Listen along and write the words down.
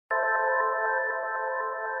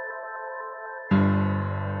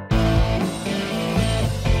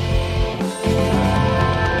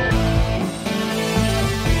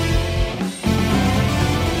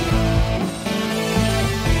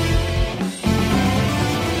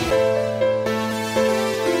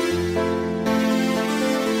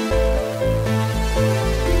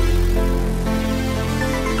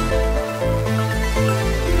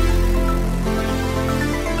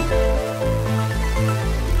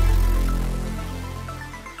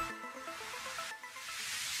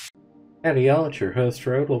Howdy y'all, it's your host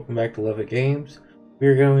Road. Welcome back to Lovettgamez.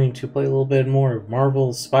 We're going to play a little bit more of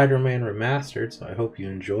Marvel's Spider-Man Remastered, so I hope you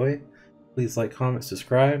enjoy. Please like, comment,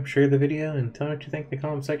 subscribe, share the video, and tell me what you think in the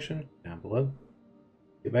comment section down below.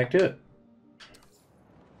 Get back to it.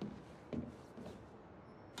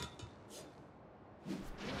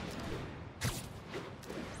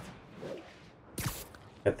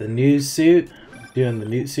 Got the news suit, doing the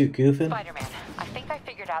newt suit goofing. Spider-Man, I think I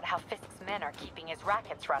figured out how Fisk's men are keeping his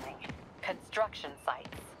rackets running. Construction sites.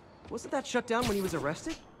 Wasn't that shut down when he was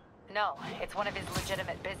arrested? No, it's one of his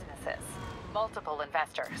legitimate businesses. Multiple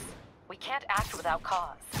investors. We can't act without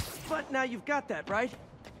cause. But now you've got that, right?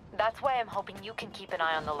 That's why I'm hoping you can keep an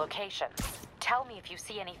eye on the locations. Tell me if you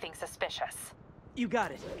see anything suspicious. You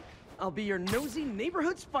got it. I'll be your nosy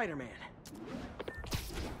neighborhood Spider-Man.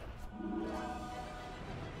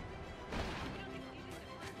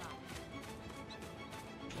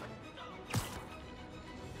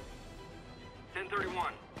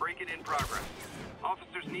 Break-in in progress.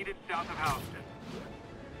 Officers needed south of Houston.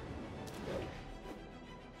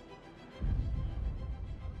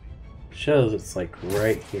 Shows it's like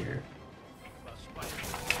right here.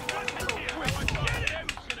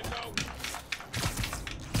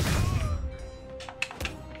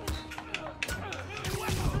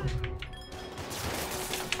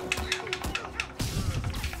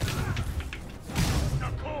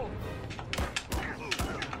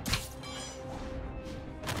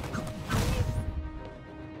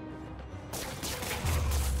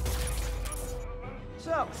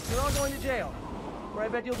 So, you're all going to jail, where I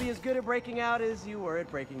bet you'll be as good at breaking out as you were at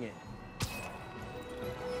breaking in.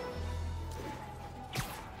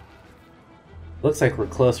 Looks like we're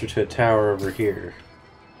closer to a tower over here.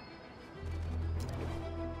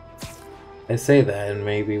 I say that and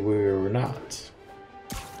maybe we were not.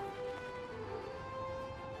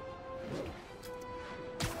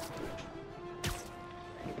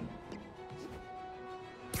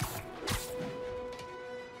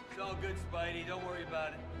 It's all good, Spidey. Don't worry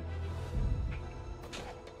about it.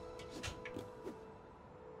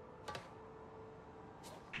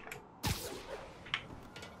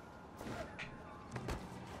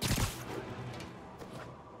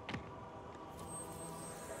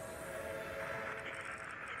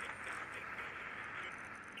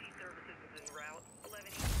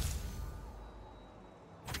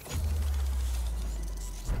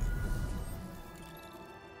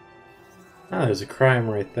 Oh, there's a crime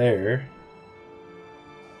right there.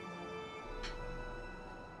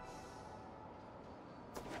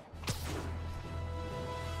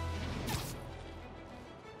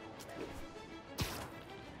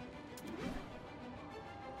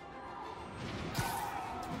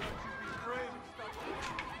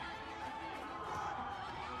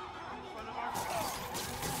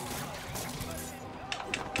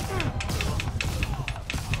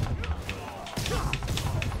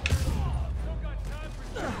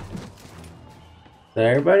 Is that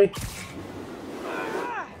everybody?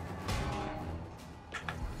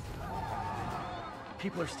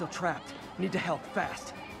 People are still trapped. Need to help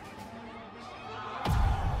fast.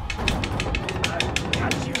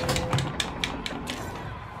 Got you.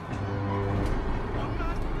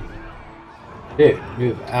 Dude,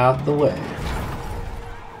 move out the way.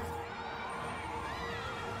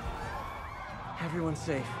 Everyone's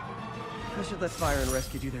safe. I should let fire and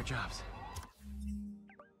rescue do their jobs.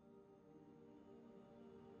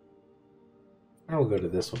 I will go to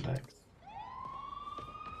this one next.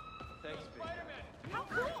 Thanks,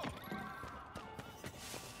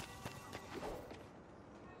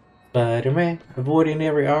 Spider-Man, avoiding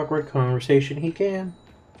every awkward conversation he can.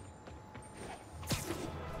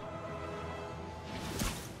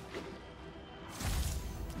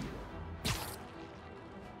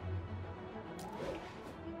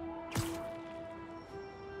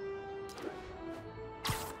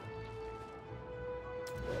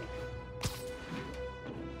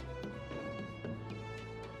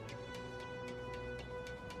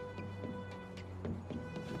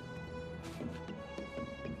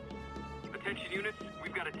 Attention units,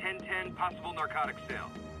 we've got a 10-10 possible narcotics sale.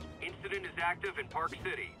 Incident is active in Park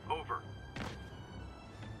City. Over.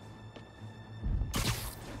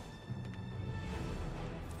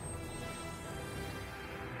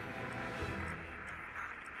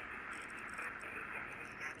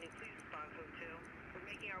 Please respond hotel. We're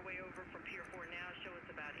making our way over from Pier 4 now. Show us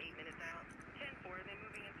about 8 minutes out. 10-4, then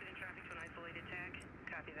moving incident traffic to an isolated tag.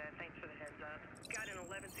 Copy that. Thanks for the heads up. Got an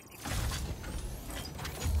 1165.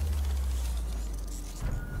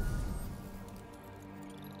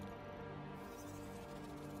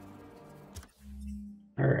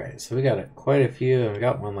 Alright, so we got quite a few, and we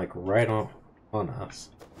got one like right on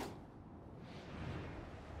us.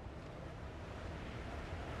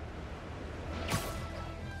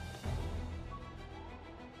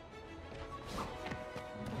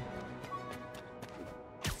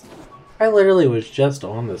 I literally was just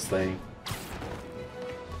on this thing.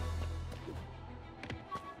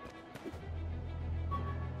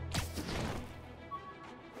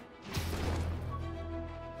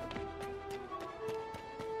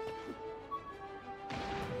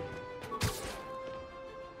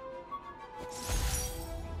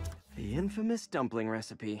 The infamous dumpling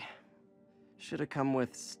recipe. Should have come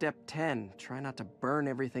with step 10. Try not to burn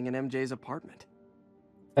everything in MJ's apartment.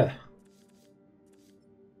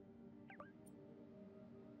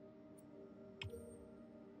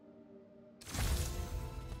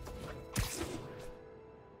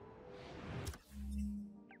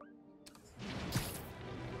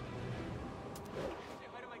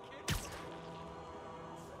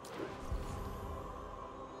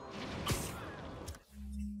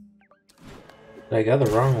 Did I go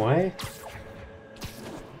the wrong way?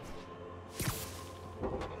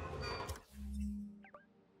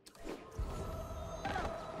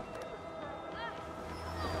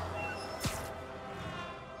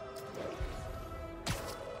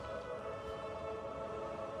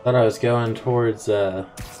 Thought I was going towards the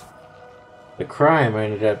crime. I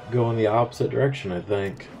ended up going the opposite direction, I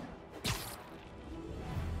think.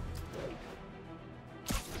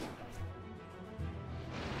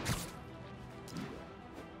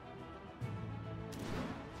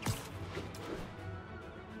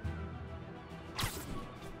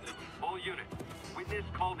 All units. Witness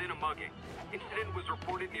called in a mugging. Incident was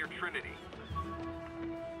reported near Trinity.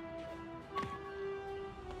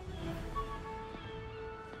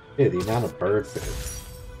 Dude, the amount of bird food.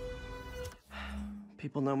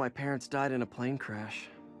 People know my parents died in a plane crash,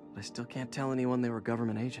 but I still can't tell anyone they were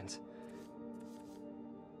government agents.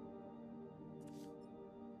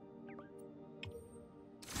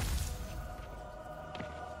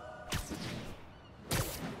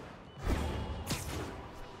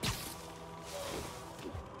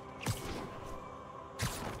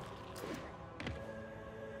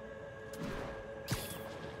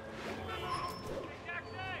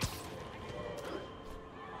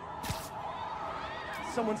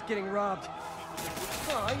 Someone's getting robbed.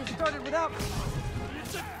 Oh, you started without me.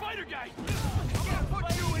 It's a fighter guy! I'm gonna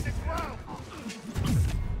put you in the ground!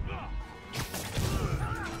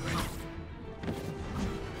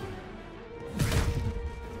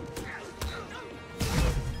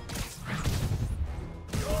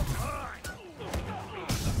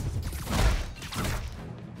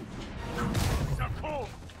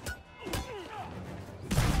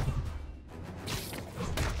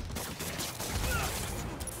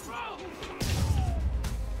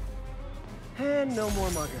 And no more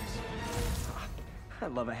muggers. I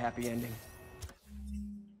love a happy ending.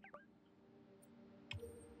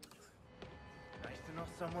 Nice to know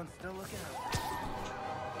someone's still looking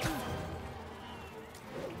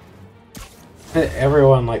out.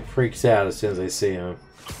 Everyone like freaks out as soon as they see him,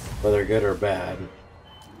 whether good or bad.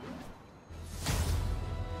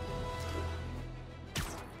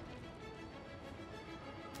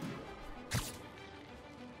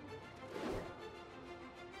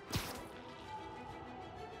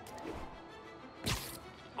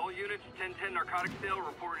 All units, 1010 narcotic sale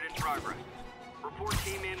reported in progress. Report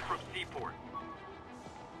came in from Seaport.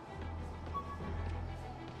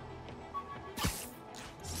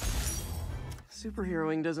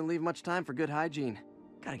 Superheroing doesn't leave much time for good hygiene.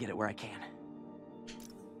 Gotta get it where I can.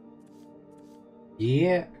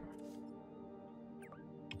 Yeah.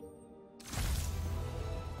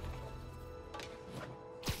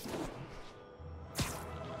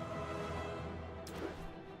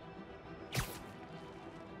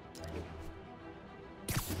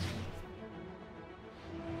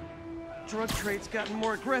 Drug trade's gotten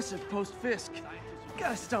more aggressive post-Fisk.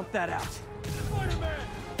 Gotta stomp that out. Spider-Man!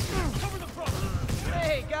 Cover the front!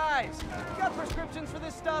 Hey, guys! You got prescriptions for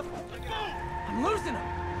this stuff? I'm losing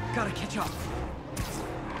them! Gotta catch up.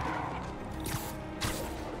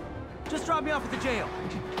 Just drop me off at the jail.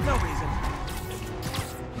 No reason.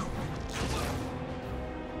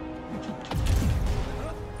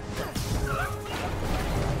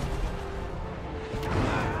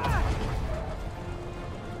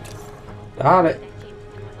 Got it.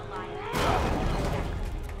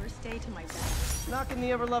 Knocking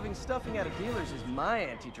the ever-loving stuffing out of dealers is my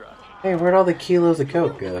anti-drug. Hey, where'd all the kilos of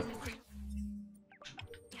coke go?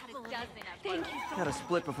 Gotta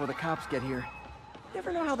split before the cops get here.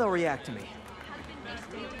 Never know how they'll react to me.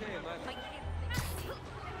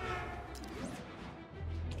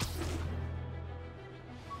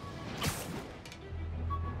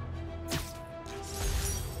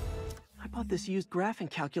 I bought this used graphing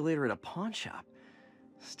calculator at a pawn shop.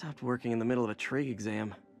 Stopped working in the middle of a trig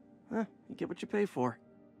exam. Huh, you get what you pay for.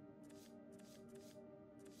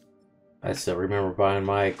 I still remember buying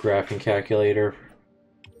my graphing calculator.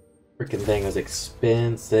 Freaking thing was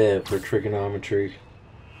expensive for trigonometry.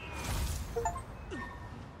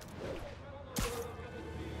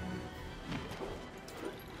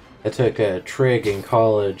 I took a trig in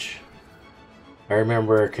college. I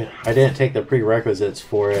remember I didn't take the prerequisites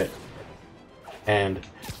for it, and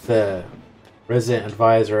the resident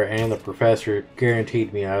advisor and the professor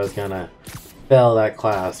guaranteed me I was gonna fail that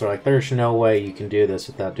class. They're like, there's no way you can do this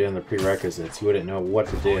without doing the prerequisites. You wouldn't know what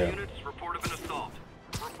to All do. units, report of an assault.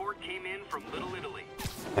 Report came in from Little Italy.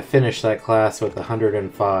 I finished that class with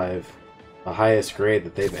 105, the highest grade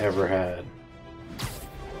that they've ever had.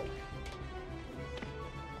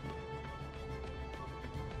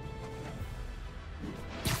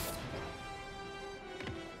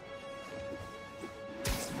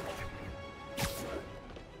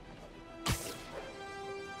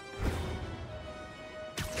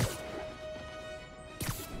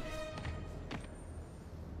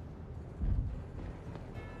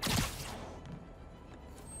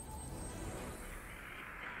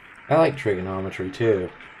 I like trigonometry too.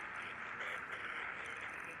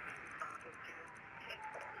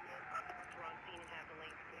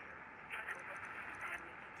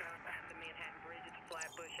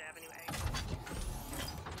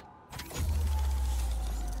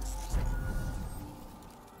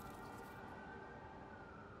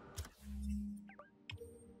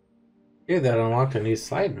 Dude, that unlocked a new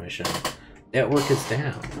side mission. Network is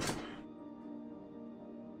down.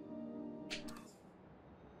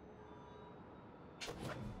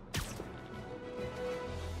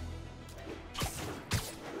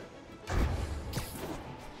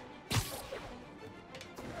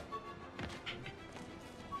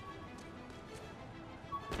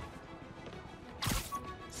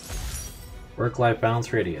 Work-life balance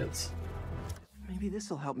for idiots. Maybe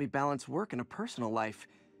this'll help me balance work and a personal life,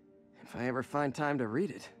 if I ever find time to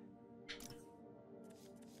read it.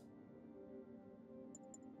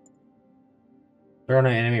 Throw an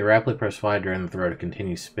enemy, rapidly press Y during the throw to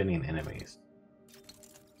continue spinning enemies.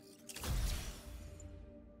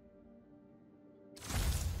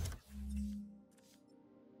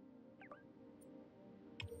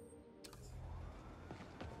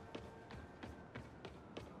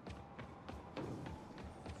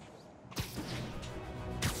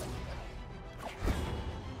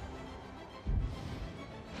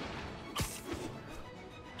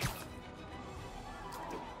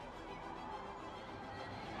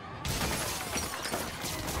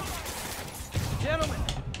 Gentlemen,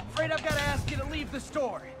 afraid I've got to ask you to leave the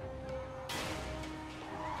store.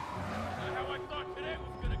 Not how I thought today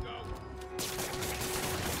was gonna go.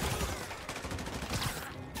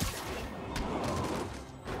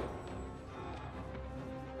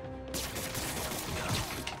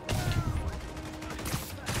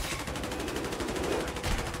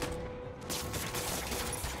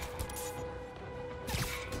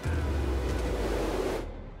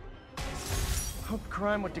 Hope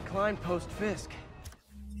crime would decline post-Fisk.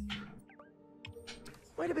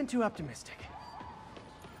 Might have been too optimistic.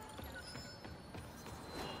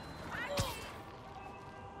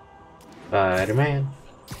 Spider-Man.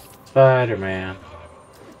 Spider-Man.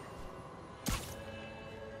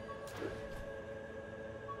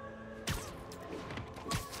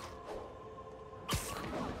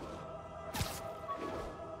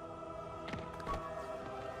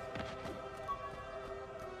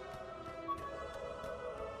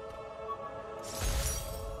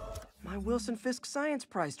 My Wilson Fisk Science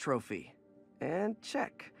Prize trophy. And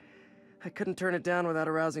check. I couldn't turn it down without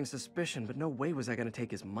arousing suspicion, but no way was I gonna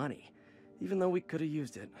take his money, even though we could have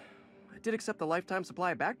used it. I did accept the lifetime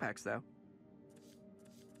supply of backpacks, though.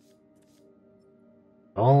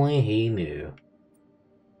 Only he knew.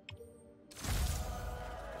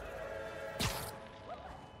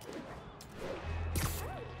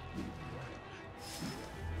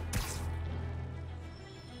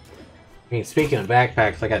 I mean, speaking of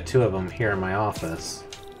backpacks, I got 2 of them here in my office.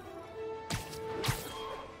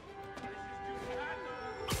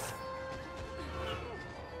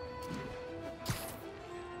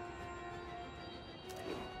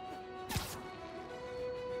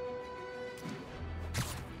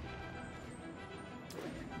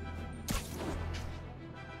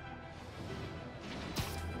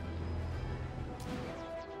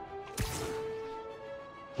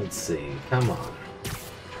 Let's see, come on.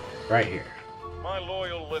 Right here. My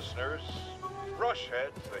loyal listeners,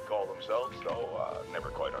 brushheads they call themselves, though never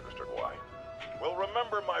quite understood why, will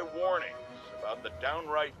remember my warnings about the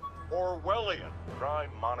downright Orwellian crime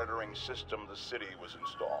monitoring system the city was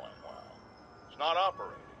installing. Well, it's not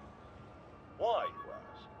operating. Why, you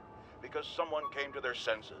ask? because someone came to their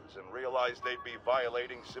senses and realized they'd be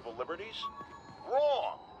violating civil liberties?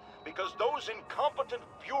 Wrong! Because those incompetent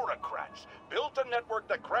bureaucrats built a network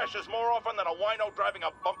that crashes more often than a wino driving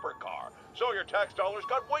a bumper car. So your tax dollars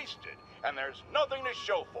got wasted, and there's nothing to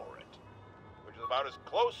show for it. Which is about as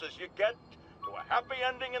close as you get to a happy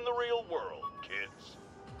ending in the real world, kids.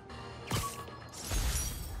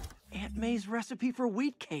 Aunt May's recipe for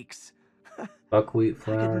wheat cakes. Buckwheat I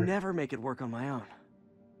flour. could never make it work on my own.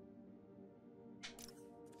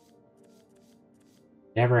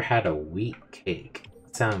 Never had a wheat cake.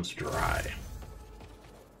 Sounds dry.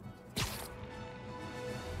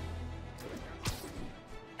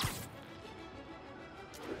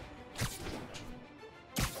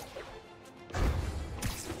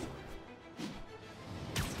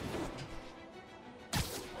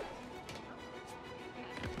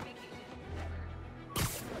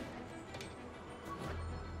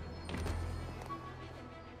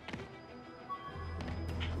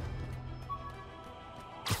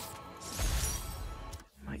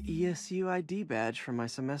 ESU ID badge from my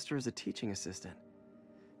semester as a teaching assistant.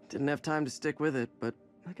 Didn't have time to stick with it, but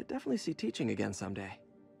I could definitely see teaching again someday.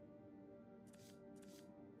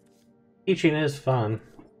 Teaching is fun.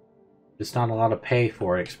 Just not a lot of pay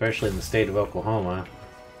for it, especially in the state of Oklahoma.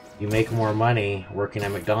 You make more money working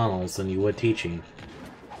at McDonald's than you would teaching.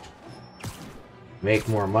 Make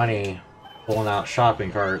more money pulling out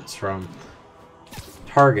shopping carts from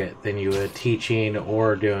Target than you would teaching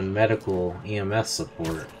or doing medical EMS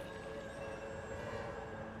support.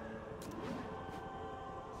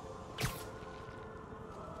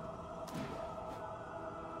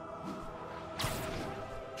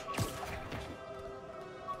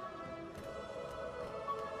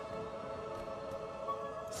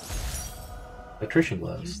 Electrician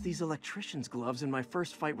gloves. Used these electrician's gloves in my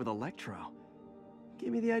first fight with Electro.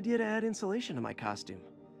 Gave me the idea to add insulation to my costume,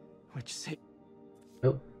 which saved.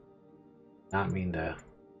 Oh, not mean to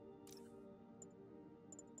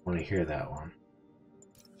want to hear that one.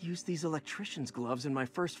 Used these electrician's gloves in my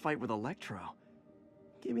first fight with Electro.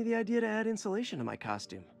 Gave me the idea to add insulation to my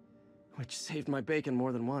costume, which saved my bacon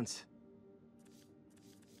more than once.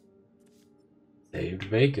 Saved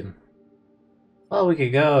bacon. Well, we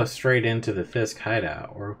could go straight into the Fisk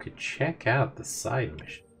hideout, or we could check out the side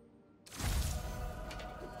mission.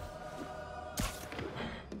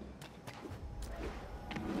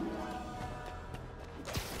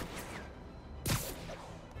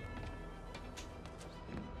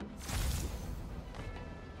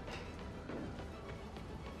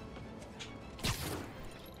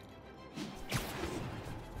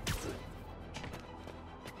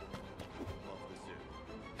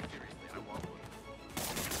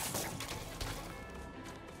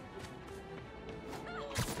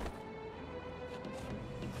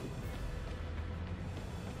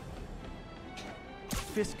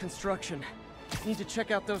 Fisk Construction. Need to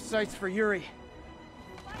check out those sites for Yuri.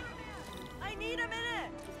 I need a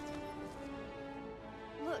minute!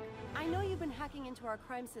 Look, I know you've been hacking into our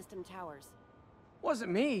crime system towers.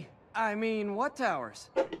 Wasn't me. I mean, what towers?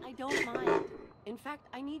 I don't mind. In fact,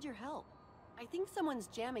 I need your help. I think someone's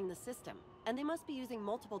jamming the system, and they must be using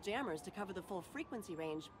multiple jammers to cover the full frequency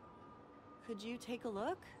range. Could you take a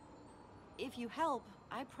look? If you help,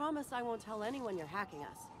 I promise I won't tell anyone you're hacking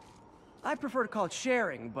us. I prefer to call it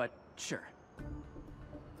sharing, but sure.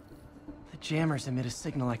 The jammers emit a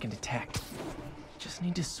signal I can detect. Just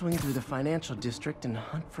need to swing through the financial district and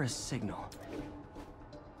hunt for a signal.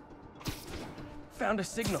 Found a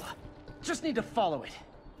signal. Just need to follow it.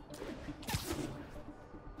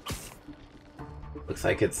 Looks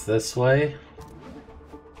like it's this way.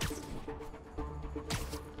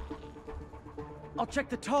 I'll check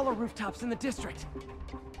the taller rooftops in the district.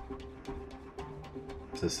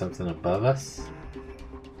 Is there something above us?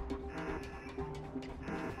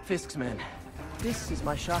 Fisk's men. This is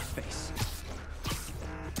my shock face.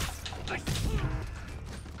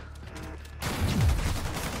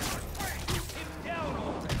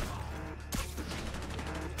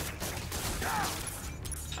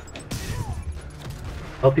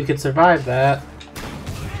 Hope you can survive that.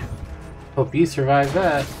 Hope you survive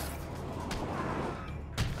that.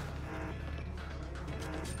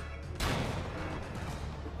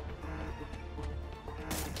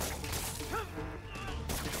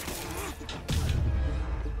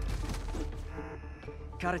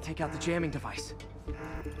 Gotta take out the jamming device.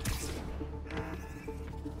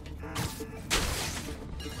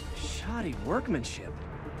 Shoddy workmanship.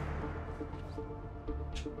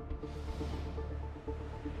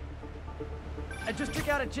 I just took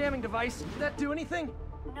out a jamming device. Did that do anything?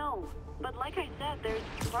 No, but like I said, there's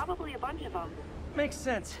probably a bunch of them. Makes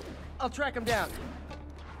sense. I'll track them down.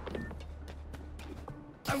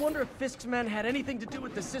 I wonder if Fisk's men had anything to do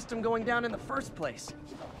with the system going down in the first place.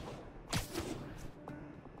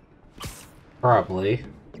 Probably.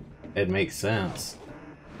 It makes sense.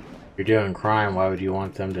 If you're doing crime, why would you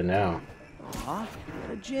want them to know? Aw,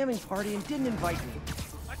 at a jamming party and didn't invite me.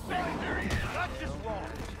 That's just wrong.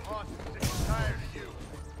 Boss is sick and tired of you.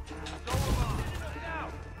 So am I. Now.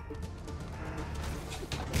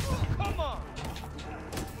 Come on.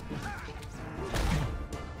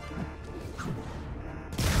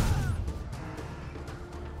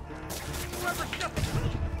 Whoever shut the...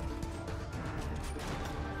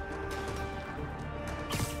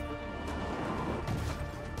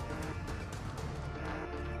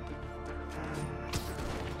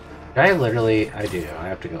 I do. I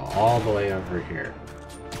have to go all the way over here.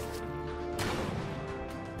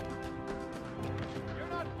 You're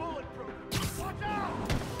not bulletproof. Watch out!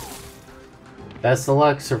 Best of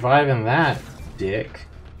luck surviving that, dick.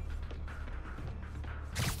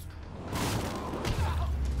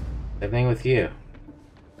 Same thing with you.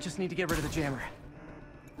 Just need to get rid of the jammer.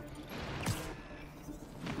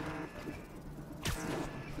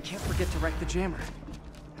 Can't forget to wreck the jammer.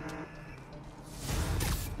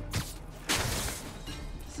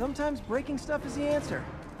 Sometimes breaking stuff is the answer.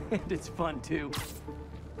 And it's fun, too.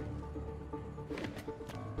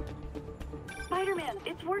 Spider-Man,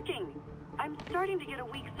 it's working. I'm starting to get a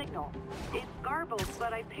weak signal. It's garbled,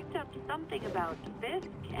 but I picked up something about Fisk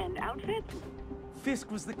and outfits. Fisk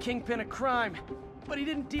was the kingpin of crime, but he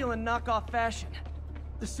didn't deal in knockoff fashion.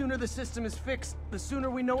 The sooner the system is fixed, the sooner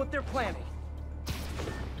we know what they're planning.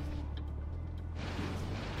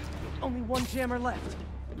 Only one jammer left.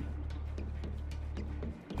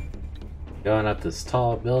 Going up this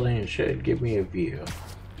tall building should give me a view.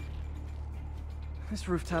 This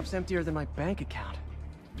rooftop's emptier than my bank account.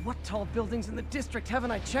 What tall buildings in the district haven't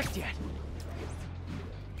I checked yet?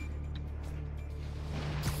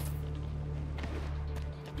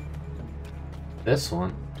 This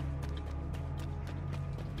one.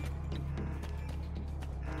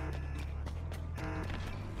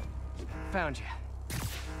 Found you.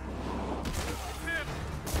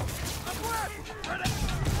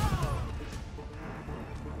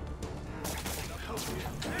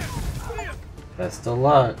 Best of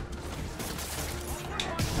luck.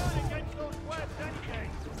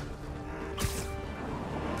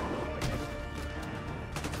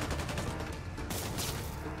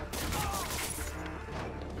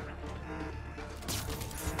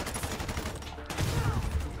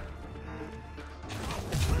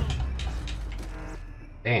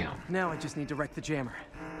 Damn. Now I just need to wreck the jammer.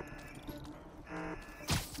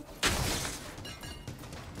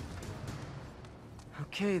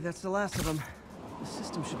 Okay, that's the last of them. The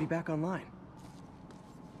system should be back online.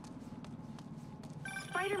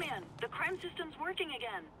 Spider-Man, the crime system's working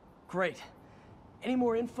again. Great. Any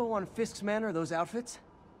more info on Fisk's men or those outfits?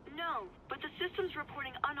 No, but the system's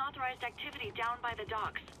reporting unauthorized activity down by the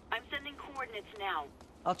docks. I'm sending coordinates now.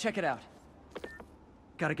 I'll check it out.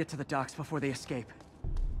 Gotta get to the docks before they escape.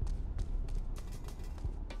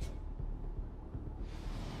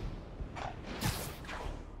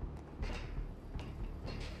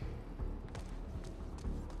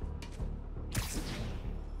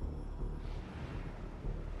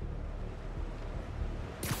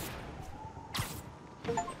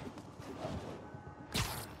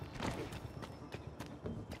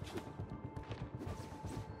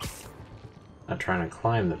 Not trying to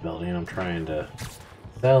climb the building, I'm trying to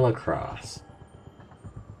sail across.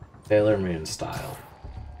 Sailor Moon style.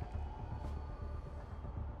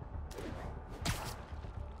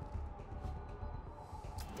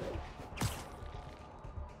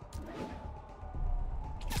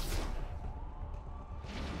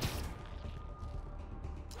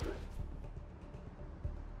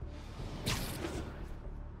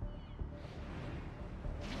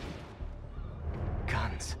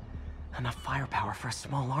 Guns. Enough firepower for a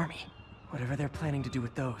small army. Whatever they're planning to do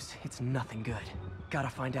with those, it's nothing good. Gotta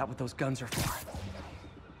find out what those guns are for.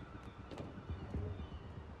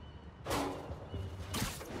 I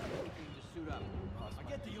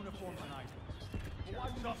get the uniform tonight.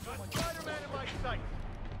 Watch up, Spider-Man in my sight.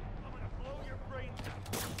 I'm gonna blow your brains out.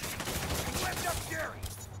 Lift up Jerry.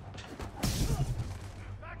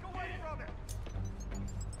 Back away from it.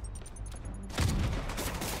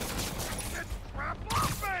 Get crap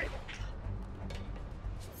off me!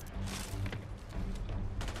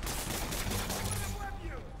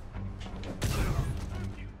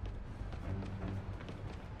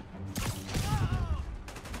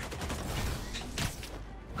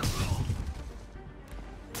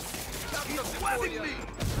 Me.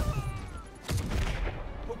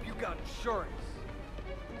 Hope you got insurance.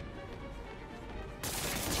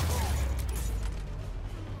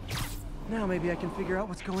 Now maybe I can figure out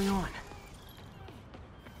what's going on.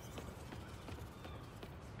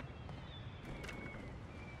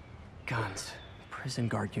 Guns, prison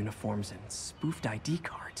guard uniforms, and spoofed ID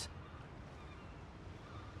cards.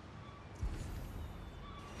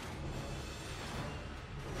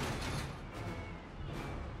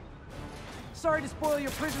 Sorry to spoil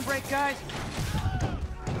your prison break, guys.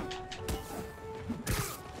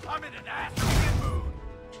 I'm in an ass mood.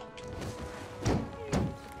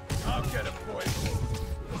 I'll get him for you.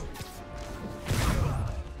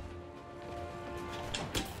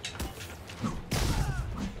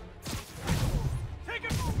 Take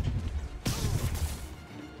him.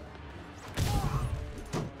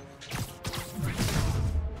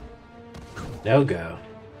 No go.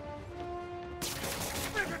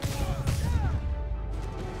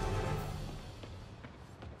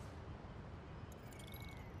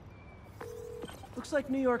 Looks like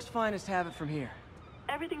New York's finest have it from here.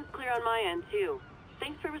 Everything's clear on my end, too.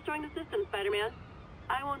 Thanks for restoring the system, Spider-Man.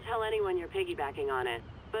 I won't tell anyone you're piggybacking on it,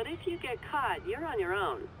 but if you get caught, you're on your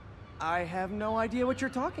own. I have no idea what you're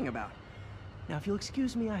talking about. Now, if you'll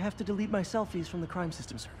excuse me, I have to delete my selfies from the crime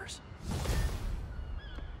system servers.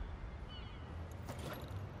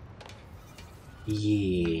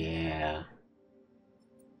 Yeah.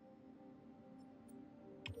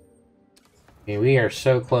 I mean, we are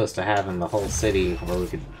so close to having the whole city where we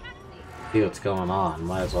could see what's going on.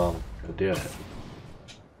 Might as well go do it.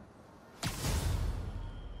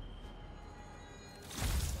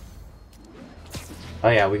 Oh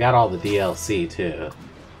yeah, we got all the DLC too.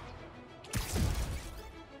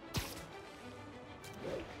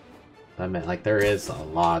 I mean, like, there is a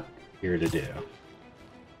lot here to do.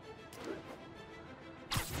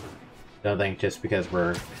 Don't think just because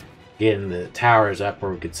we're getting the towers up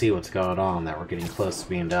where we could see what's going on that we're getting close to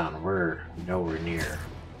being done. We're nowhere near.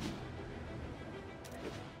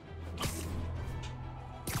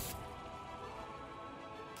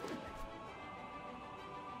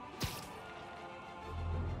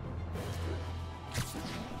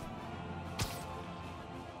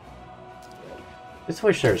 Just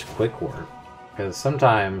wish there's quick work, because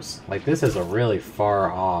sometimes, like, this is a really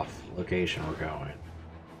far off location we're going.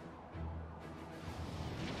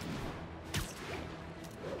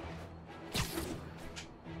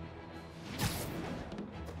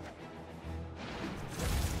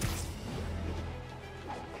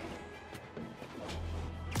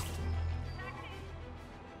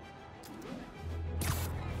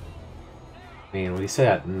 I mean, we still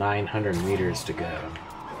got 900 meters to go.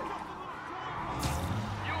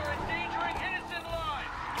 You are endangering innocent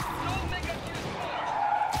lives. Don't make us use force.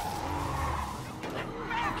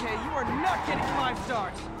 Okay, you are not getting 5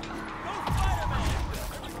 stars.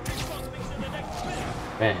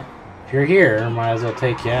 Man, if you're here, might as well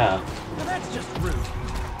take you out. Now that's just rude.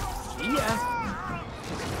 Yeah.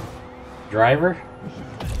 Driver?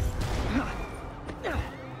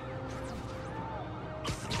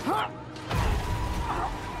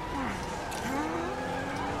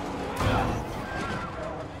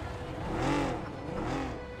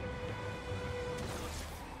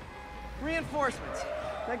 Reinforcements.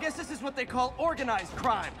 I guess this is what they call organized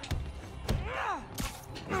crime.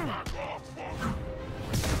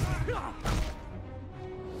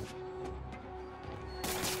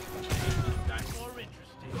 That's more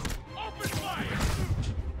interesting. Open fire!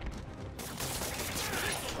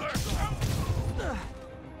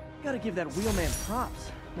 Gotta give that wheelman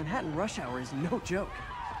props. Manhattan rush hour is no joke.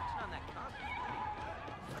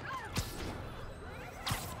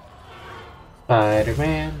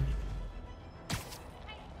 Spider-Man.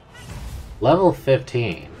 Level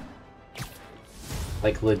 15.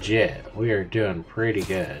 Like, legit. We are doing pretty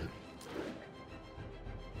good.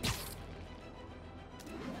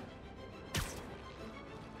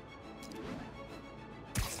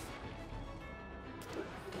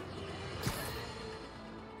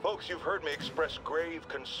 Folks, you've heard me express grave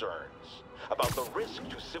concerns about the risk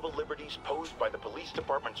to civil liberties posed by the police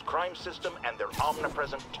department's crime system and their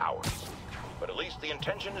omnipresent towers. But at least the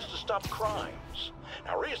intention is to stop crimes.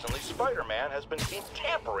 Now, recently, Spider-Man has been seen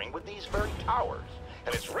tampering with these very towers.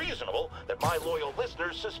 And it's reasonable that my loyal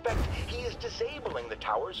listeners suspect he is disabling the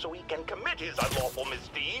towers so he can commit his unlawful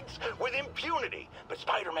misdeeds with impunity. But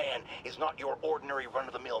Spider-Man is not your ordinary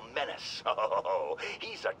run-of-the-mill menace. Oh,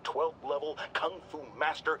 he's a 12th level Kung Fu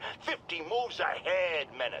master, 50 moves ahead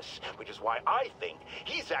menace. Which is why I think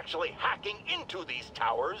he's actually hacking into these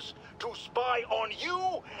towers to spy on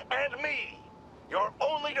you and me. Your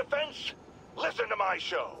only defense? Listen to my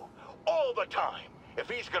show. All the time. If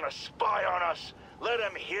he's gonna spy on us, let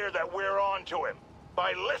him hear that we're on to him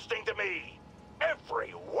by listening to me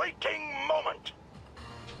every waking moment.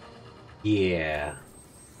 Yeah.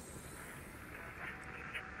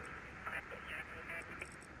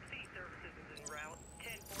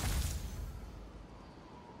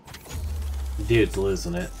 Dude's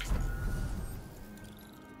losing it.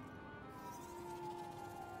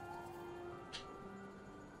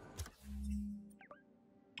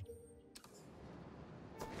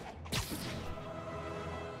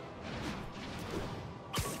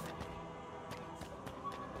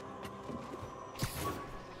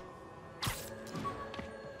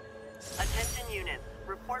 Attention units.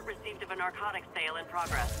 Report received of a narcotics sale in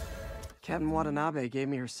progress. Captain Watanabe gave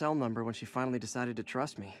me her cell number when she finally decided to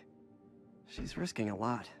trust me. She's risking a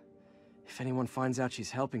lot. If anyone finds out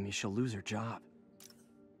she's helping me, she'll lose her job.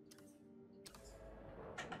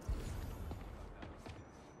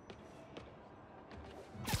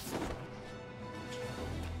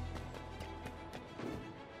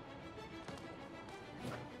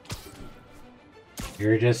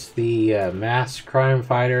 You're just the masked crime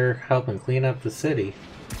fighter helping clean up the city.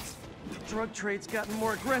 Drug trade's gotten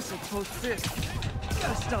more aggressive post-Fisk.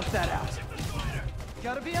 Gotta stomp that out.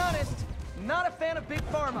 Gotta be honest, not a fan of Big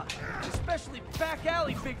Pharma. Especially back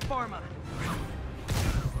alley Big Pharma.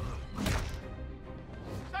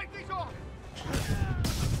 Take these off!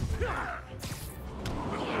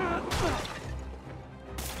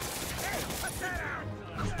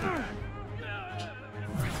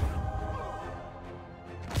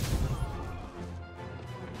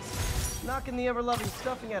 Knocking the ever-loving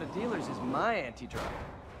stuffing out of dealers is my anti-drug.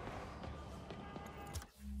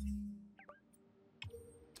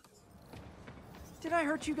 Did I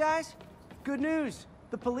hurt you guys? Good news.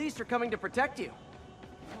 The police are coming to protect you.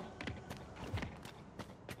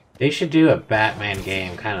 They should do a Batman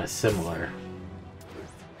game kind of similar.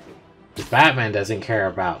 Batman doesn't care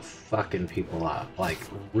about fucking people up, like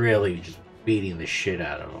really just beating the shit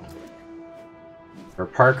out of them. Or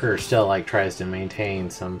Parker still like tries to maintain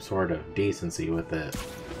some sort of decency with it.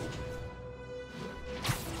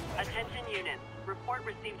 Attention units. Report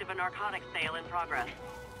received of a narcotics sale in progress.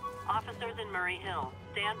 Officers in Murray Hill.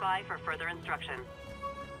 Stand by for further instructions.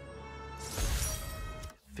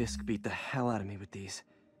 Fisk beat the hell out of me with these.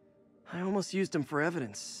 I almost used them for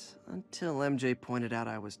evidence, until MJ pointed out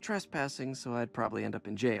I was trespassing, so I'd probably end up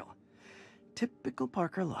in jail. Typical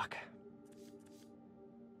Parker luck.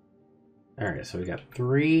 Alright, so we got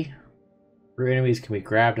three. Three enemies can be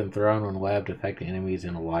grabbed and thrown when webbed, affecting enemies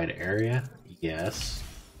in a wide area. Yes.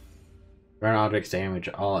 Run objects damage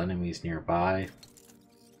all enemies nearby.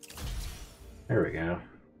 There we go.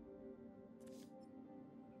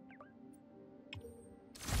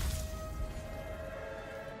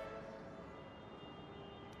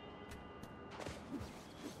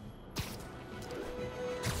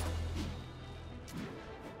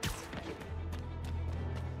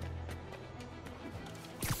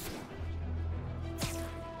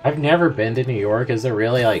 I've never been to New York. Is there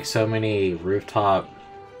really like so many rooftop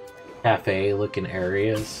cafe looking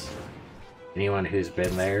areas? Anyone who's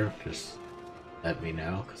been there, just let me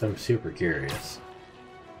know, because I'm super curious.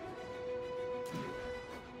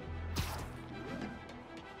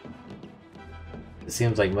 It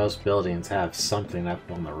seems like most buildings have something up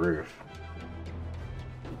on the roof.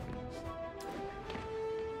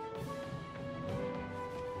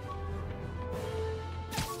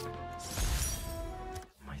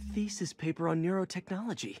 Thesis paper on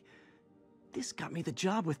neurotechnology. This got me the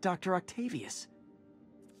job with Dr. Octavius.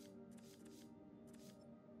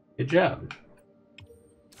 Good job.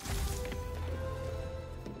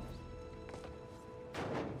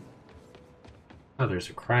 Oh, there's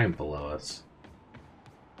a crime below us.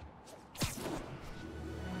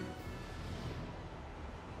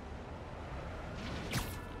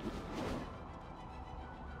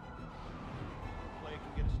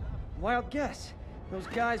 Wild guess. Those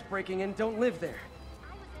guys breaking in don't live there.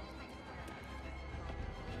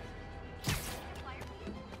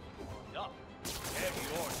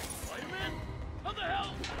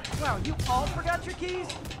 Wow, you all forgot your keys?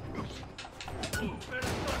 Better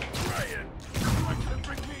start trying.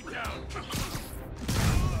 Bring me down.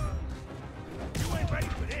 You ain't ready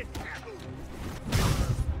for this.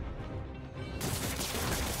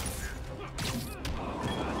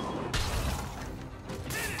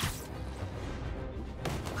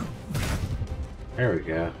 There we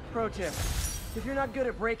go. Pro tip. If you're not good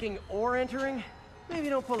at breaking or entering, maybe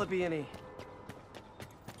don't pull a B&E.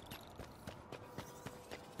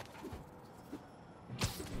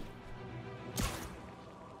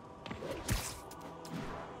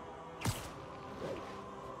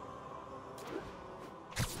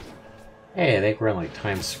 Hey, I think we're in like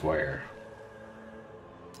Times Square.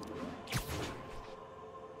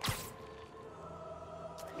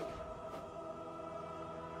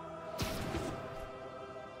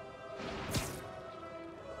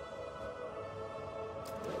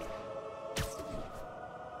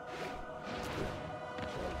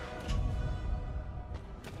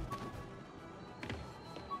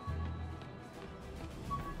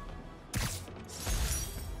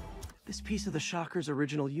 This piece of the Shocker's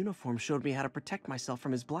original uniform showed me how to protect myself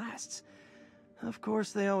from his blasts. Of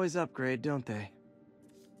course, they always upgrade, don't they?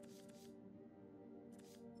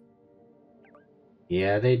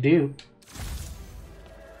 Yeah, they do.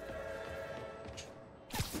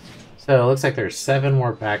 So it looks like there's 7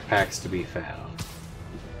 more backpacks to be found.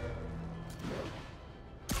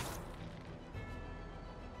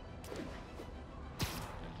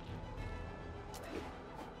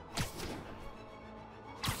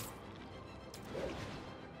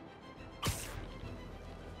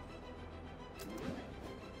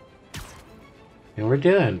 And we're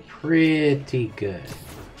doing pretty good.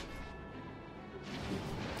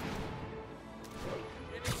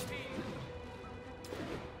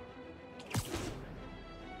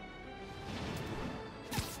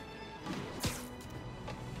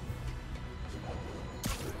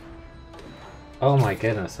 Oh my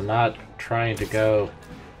goodness, I'm not trying to go.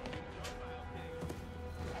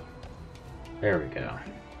 There we go.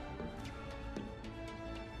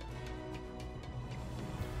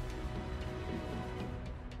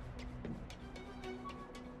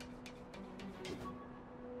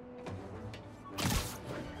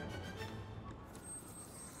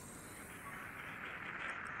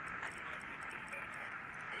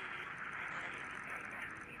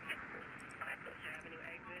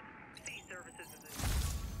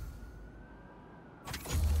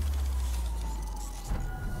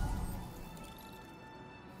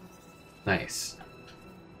 Nice.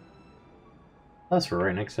 Plus, we're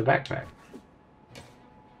right next to the backpack.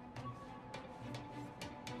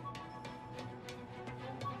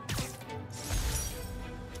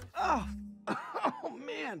 Oh, oh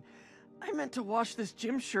man! I meant to wash this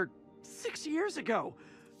gym shirt 6 years ago.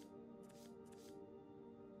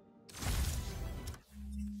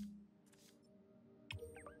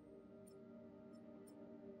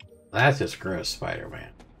 That's just gross,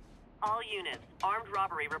 Spider-Man. All units, armed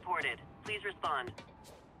robbery reported. Please respond.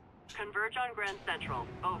 Converge on Grand Central.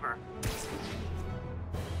 Over.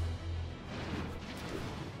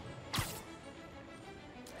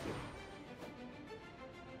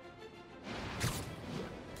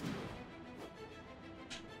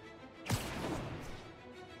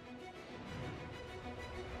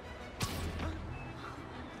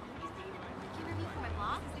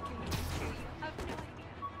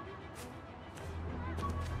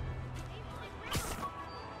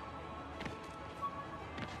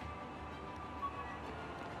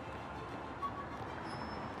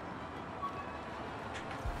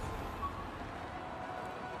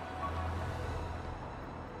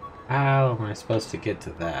 How am I supposed to get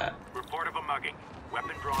to that? Report of a mugging.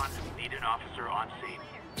 Weapon drawn. Need an officer on scene.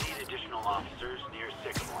 Need additional officers near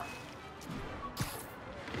Sycamore.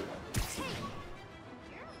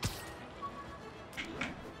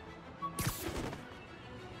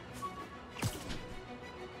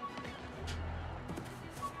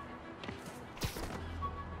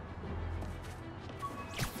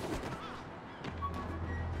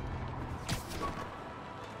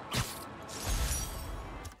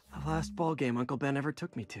 Last ball game Uncle Ben ever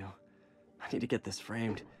took me to. I need to get this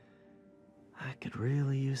framed. I could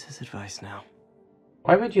really use his advice now.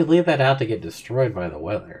 Why would you leave that out to get destroyed by the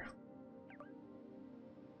weather?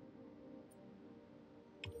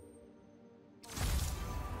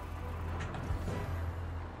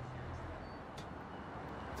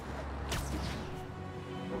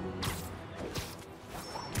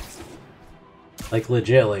 Like,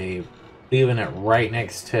 legitly, leaving it right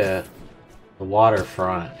next to the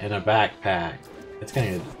waterfront in a backpack, it's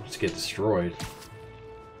gonna just get destroyed.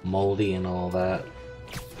 Moldy and all that.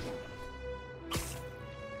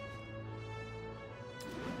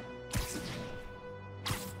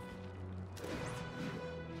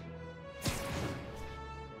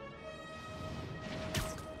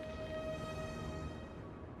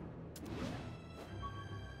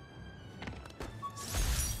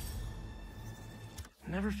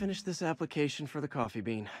 Never finished this application for the coffee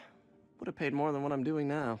bean. Would have paid more than what I'm doing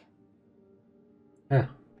now. Yeah.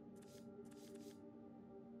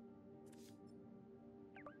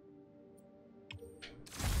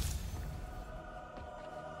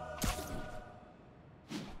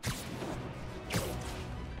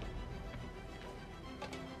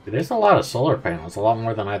 There's a lot of solar panels, a lot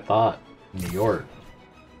more than I thought in New York.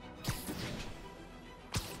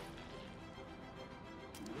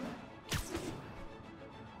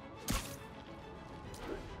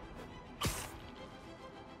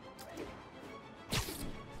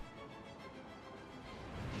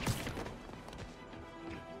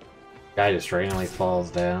 Guy just randomly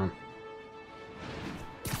falls down.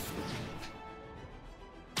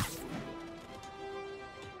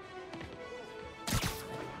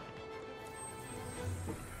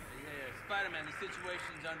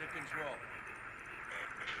 under control.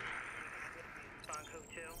 Spawn code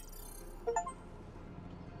 2.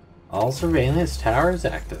 All surveillance towers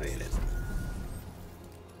activated.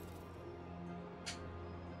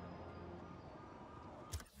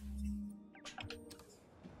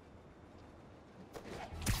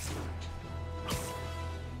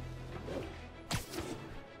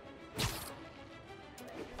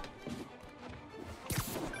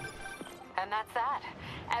 And that's that.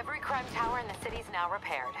 Every crime tower in the city's now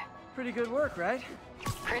repaired. Pretty good work, right?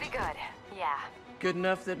 Pretty good, yeah. Good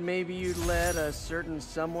enough that maybe you'd let a certain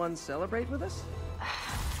someone celebrate with us?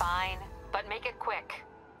 Fine, but make it quick.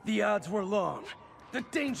 The odds were long, the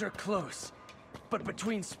danger close. But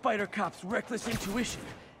between Spider Cop's reckless intuition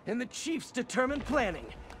and the Chief's determined planning,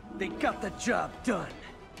 they got the job done.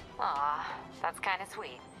 Aw, that's kinda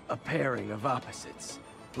sweet. A pairing of opposites,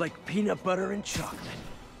 like peanut butter and chocolate,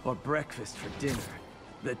 or breakfast for dinner.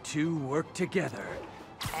 The two work together.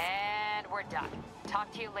 And we're done.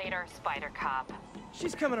 Talk to you later, Spider Cop.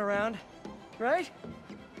 She's coming around, right?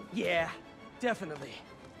 Yeah, definitely.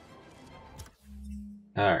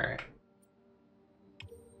 Alright.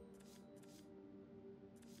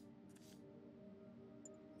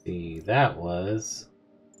 See, that was...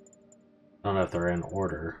 I don't know if they're in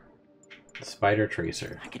order. Spider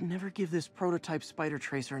Tracer. I could never give this prototype Spider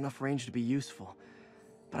Tracer enough range to be useful.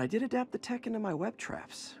 But I did adapt the tech into my web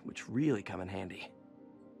traps, which really come in handy.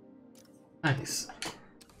 Nice.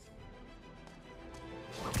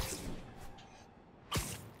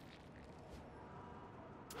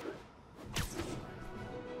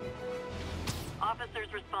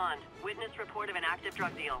 Officers respond. Witness report of an active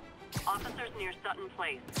drug deal. Officers near Sutton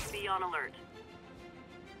Place. Be on alert.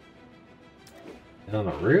 And on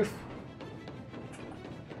the roof?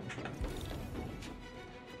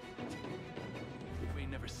 We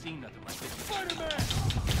ain't never seen nothing like this. Spider-Man!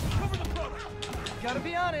 Cover the front! Gotta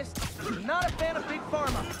be honest, I'm not a fan of Big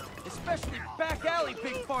Pharma, especially back alley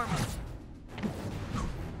Big Pharma.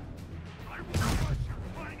 I will crush your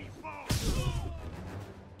tiny bones!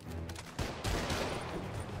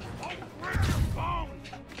 I'll break your bones!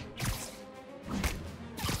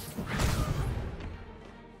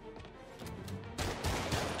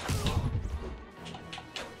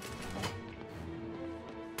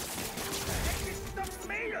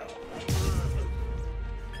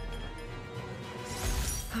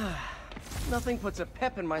 Nothing puts a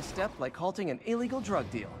pep in my step like halting an illegal drug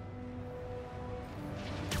deal.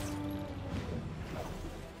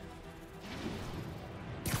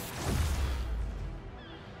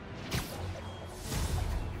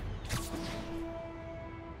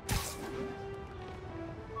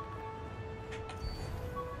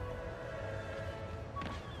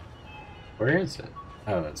 Where is it?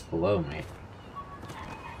 Oh, it's below me.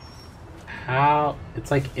 How?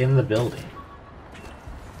 It's like in the building.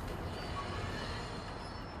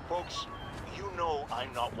 Folks, you know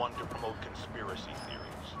I'm not one to promote conspiracy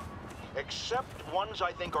theories. Except ones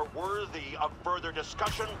I think are worthy of further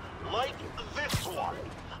discussion, like this one.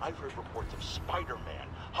 I've heard reports of Spider-Man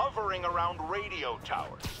hovering around radio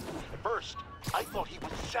towers. At first, I thought he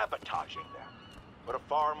was sabotaging them. But a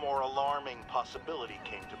far more alarming possibility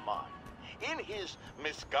came to mind. In his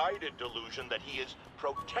misguided delusion that he is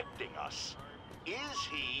protecting us, is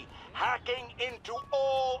he hacking into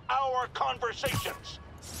all our conversations?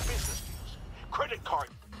 Business deals, credit card.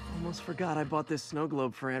 Almost forgot I bought this snow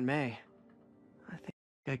globe for Aunt May. I think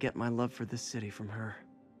I get my love for this city from her.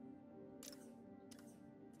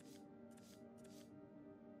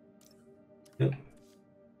 Yep.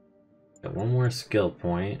 Got one more skill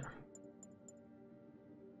point.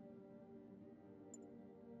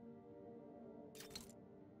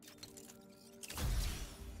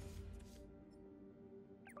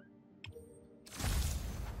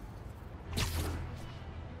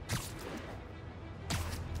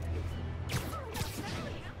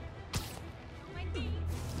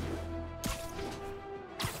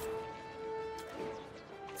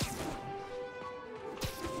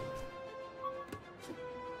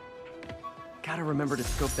 Gotta remember to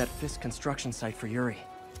scope that Fisk construction site for Yuri.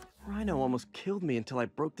 Rhino almost killed me until I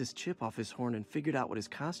broke this chip off his horn and figured out what his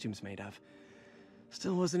costume's made of.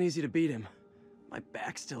 Still wasn't easy to beat him. My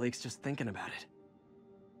back still aches just thinking about it.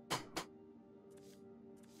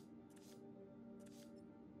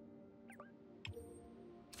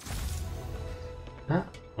 Huh,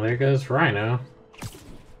 there goes Rhino.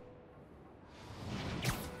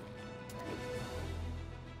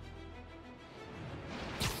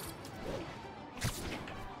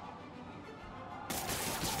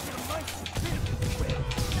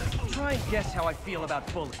 Try and guess how I feel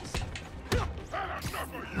about bullets.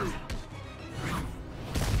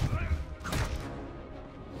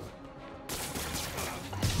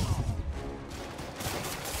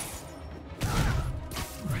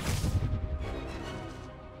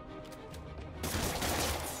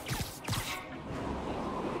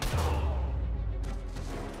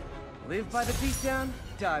 Live by the beatdown,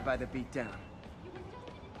 die by the beatdown.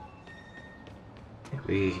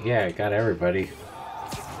 Yeah, got everybody.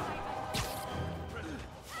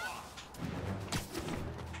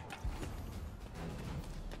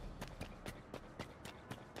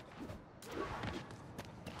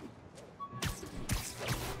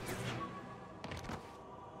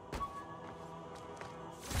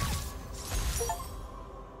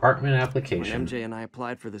 Apartment application. When MJ and I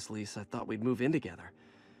applied for this lease, I thought we'd move in together.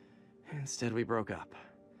 Instead, we broke up.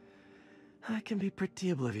 I can be pretty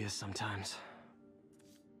oblivious sometimes.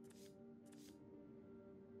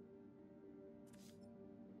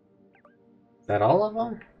 Is that all of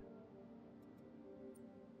them?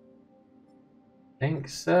 Think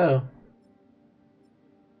so.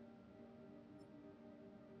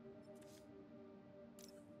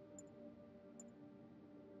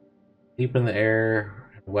 Deep in the air,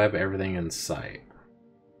 web everything in sight.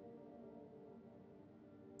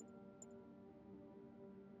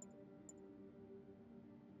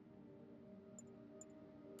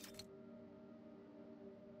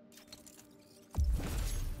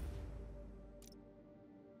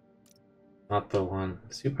 Not the one.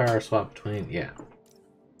 Superpower swap between, yeah.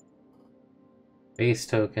 Base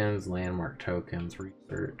tokens, landmark tokens,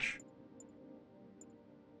 research.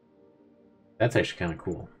 That's actually kind of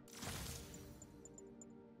cool.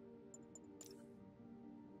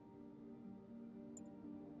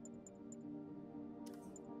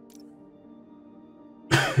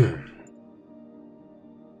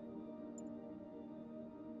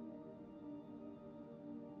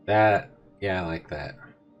 That, yeah, I like that.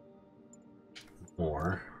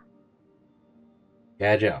 More.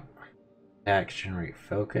 Gadget. Act, generate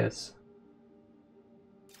focus.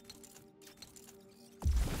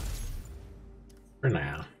 For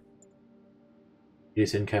now.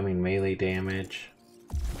 Reduce incoming melee damage.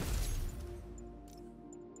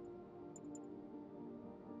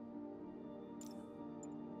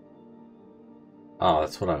 Oh,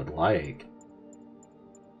 that's what I would like.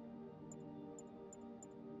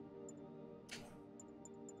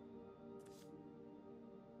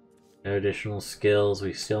 No additional skills.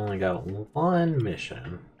 We still only got one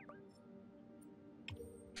mission.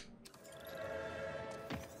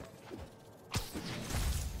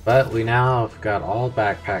 But we now have got all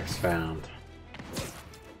backpacks found.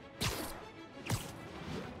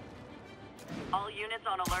 All units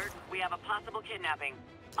on alert. We have a possible kidnapping.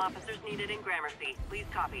 Officers needed in Gramercy. Please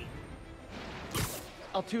copy.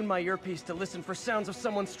 I'll tune my earpiece to listen for sounds of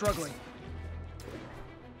someone struggling.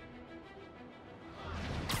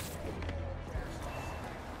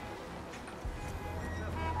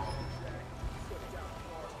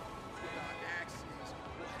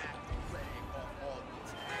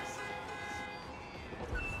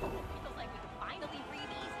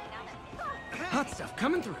 Hot stuff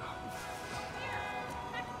coming through.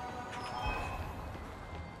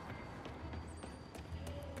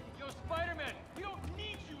 Yo, Spider-Man, we don't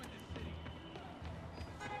need you in this city.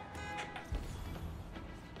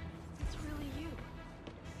 It's really you.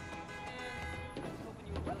 Hoping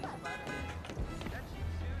you were really Spider-Man. That's you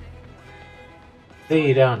soon. See,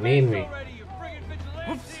 you don't need me. Already, you friggin'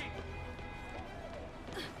 vigilante.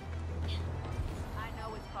 I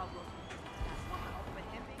know it's called but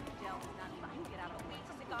him being in jail does not mean I can get out of the way.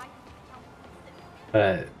 It's a guy.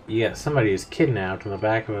 But yeah, somebody is kidnapped in the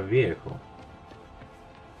back of a vehicle.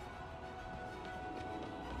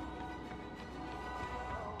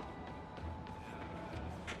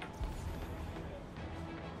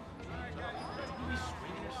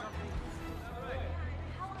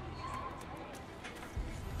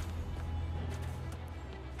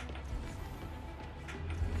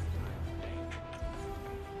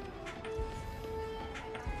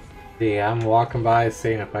 See, I'm walking by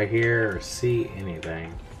seeing if I hear or see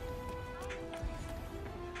anything.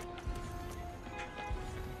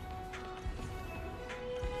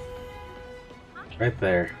 Right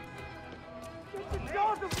there.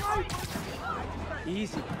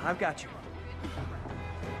 Easy, I've got you.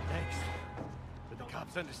 Thanks. But the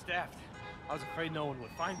cops understaffed. I was afraid no one would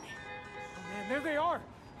find me. Oh man, there they are!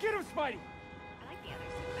 Get him, Spidey! I like the other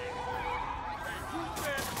suit better. Who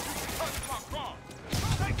said you can touch my car?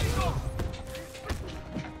 Take it off!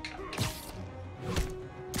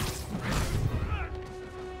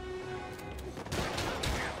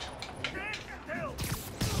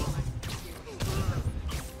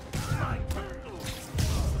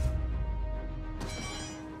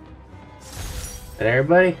 That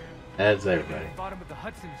everybody? That's everybody. Bottom of the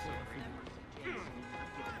Hudson.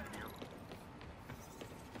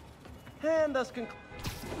 And thus concludes.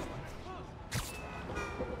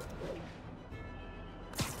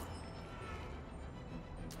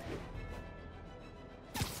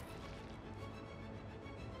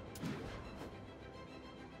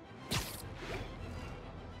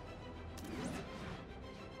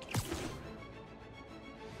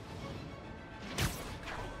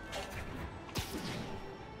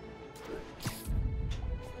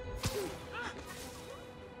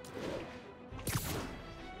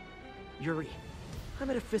 Yuri, I'm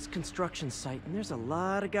at a Fisk construction site, and there's a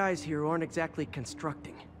lot of guys here who aren't exactly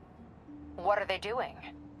constructing. What are they doing?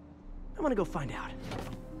 I'm gonna go find out.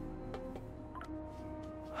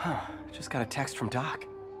 Huh, just got a text from Doc.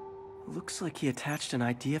 Looks like he attached an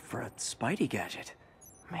idea for a Spidey gadget.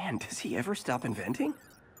 Man, does he ever stop inventing?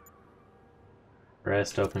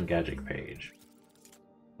 Press to open gadget page.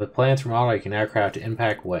 With plans for model, you can now craft an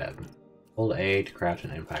impact web. Hold A to craft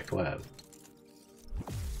an impact web.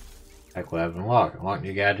 Impact web unlock. Unlock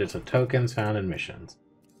new gadgets with tokens found in missions.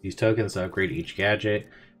 Use tokens to upgrade each gadget.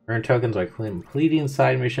 Earn tokens by completing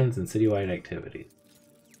side missions and citywide activities.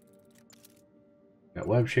 Got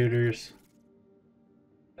web shooters.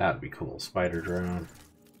 That would be cool. Spider drone.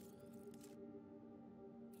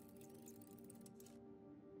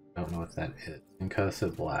 Don't know what that is.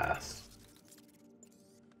 Concussive blast.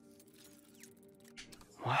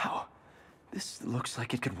 Wow, this looks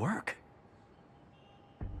like it could work.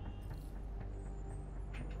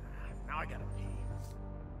 Now I gotta pee.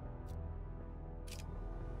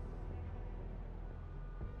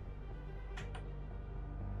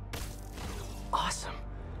 Awesome.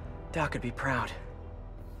 Doc would be proud.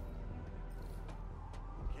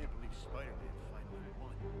 Can't believe Spider-Man finally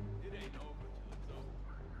won. It ain't over till it's over.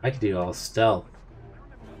 I could do all stealth.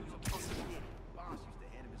 Boss used to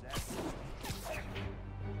hand him his ass.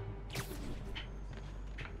 Even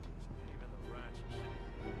the rats and shit.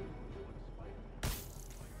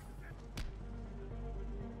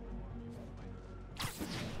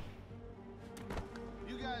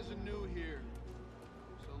 You guys are new here,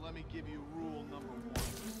 so let me give you rule number 1.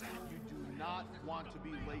 You do not want to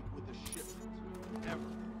be late with a shipment. Ever.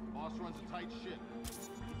 Boss runs a tight ship.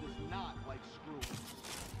 He does not like screw-ups.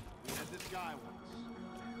 We had this guy once.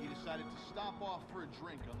 He decided to stop off for a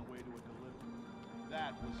drink on the way to a delivery.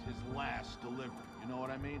 That was his last delivery. You know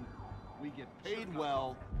what I mean? We get paid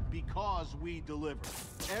well because we deliver.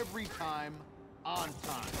 Every time, on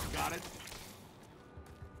time. Got it?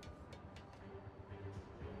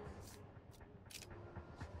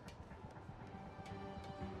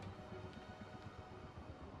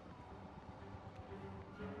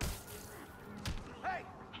 Hey!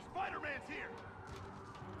 Spider-Man's here!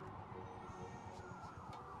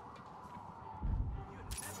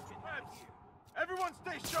 Everyone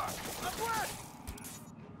stay sharp! I'm west!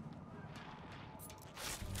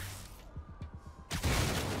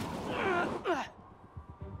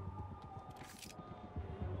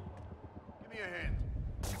 Give me a hand.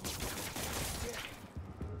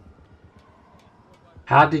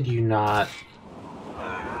 How did you not?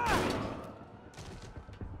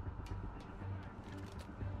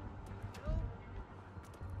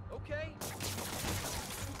 Okay.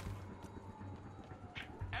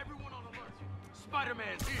 Everyone on alert.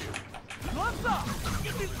 Spider-Man's here. Gloves up!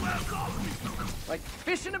 Get these gloves off me! Like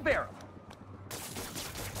fish in a barrel.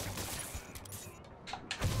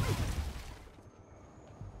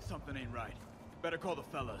 Something ain't right. Better call the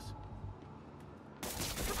fellas.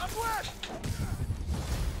 I'm west!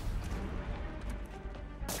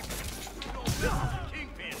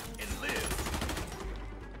 Kingpin and live.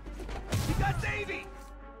 You got Davey!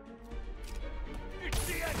 It's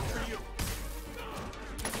the end for you!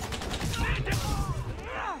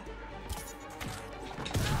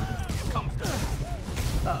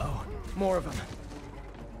 Uh-oh, more of them.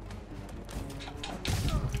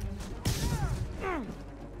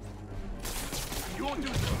 You won't do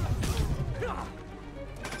this.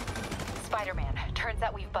 Spider-Man, turns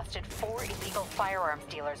out we've busted 4 illegal firearms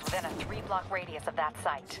dealers within a 3-block radius of that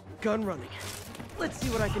site. Gun running. Let's see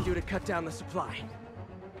what I can do to cut down the supply.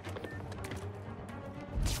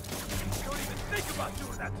 Don't even think about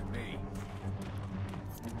doing that to me.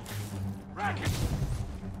 Racket!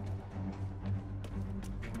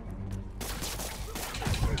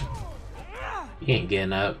 You ain't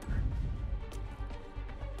getting up.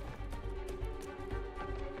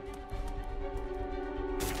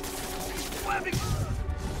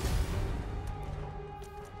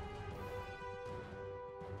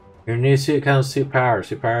 Your new suit comes with suit powers.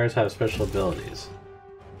 Suit powers have special abilities.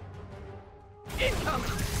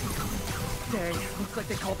 Incoming! Dang, looks like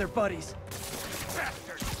they called their buddies.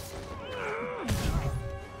 Bastard!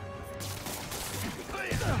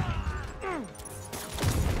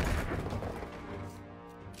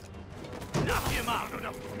 Knock him out!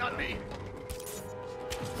 No, not me!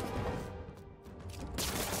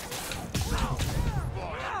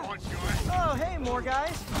 Oh, hey, more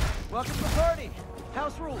guys. Welcome to the party.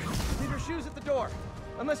 House rules. Leave your shoes at the door.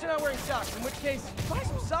 Unless you're not wearing socks, in which case, buy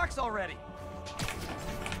some socks already.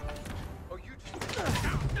 Oh, you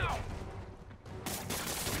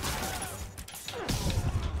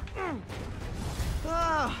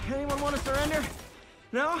Ah, Anyone want to surrender?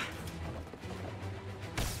 No?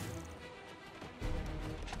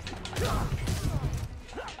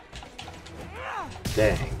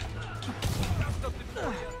 Dang.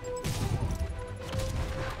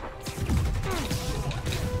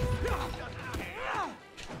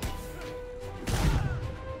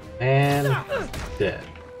 And dead.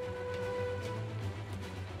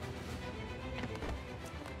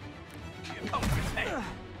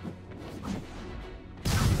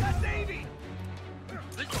 That's Davey!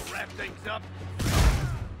 This'll wrap things up.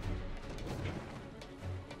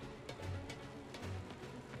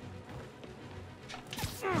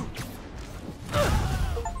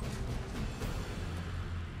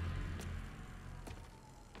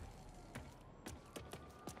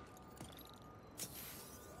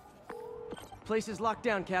 Place is locked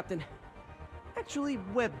down, Captain. Actually,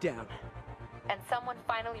 webbed down. And someone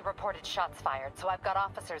finally reported shots fired, so I've got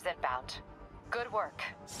officers inbound. Good work.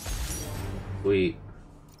 Sweet.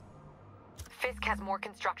 Fisk has more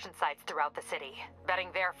construction sites throughout the city,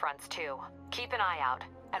 vetting their fronts too. Keep an eye out,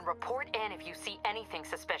 and report in if you see anything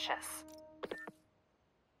suspicious.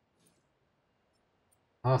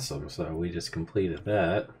 Awesome, so we just completed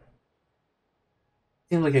that.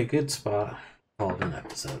 Seemed like a good spot. Call it an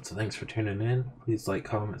episode, so thanks for tuning in. Please like,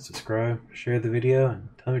 comment, subscribe, share the video, and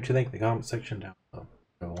tell me what you think in the comment section down below.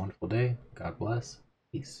 Have a wonderful day. God bless.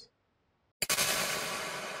 Peace.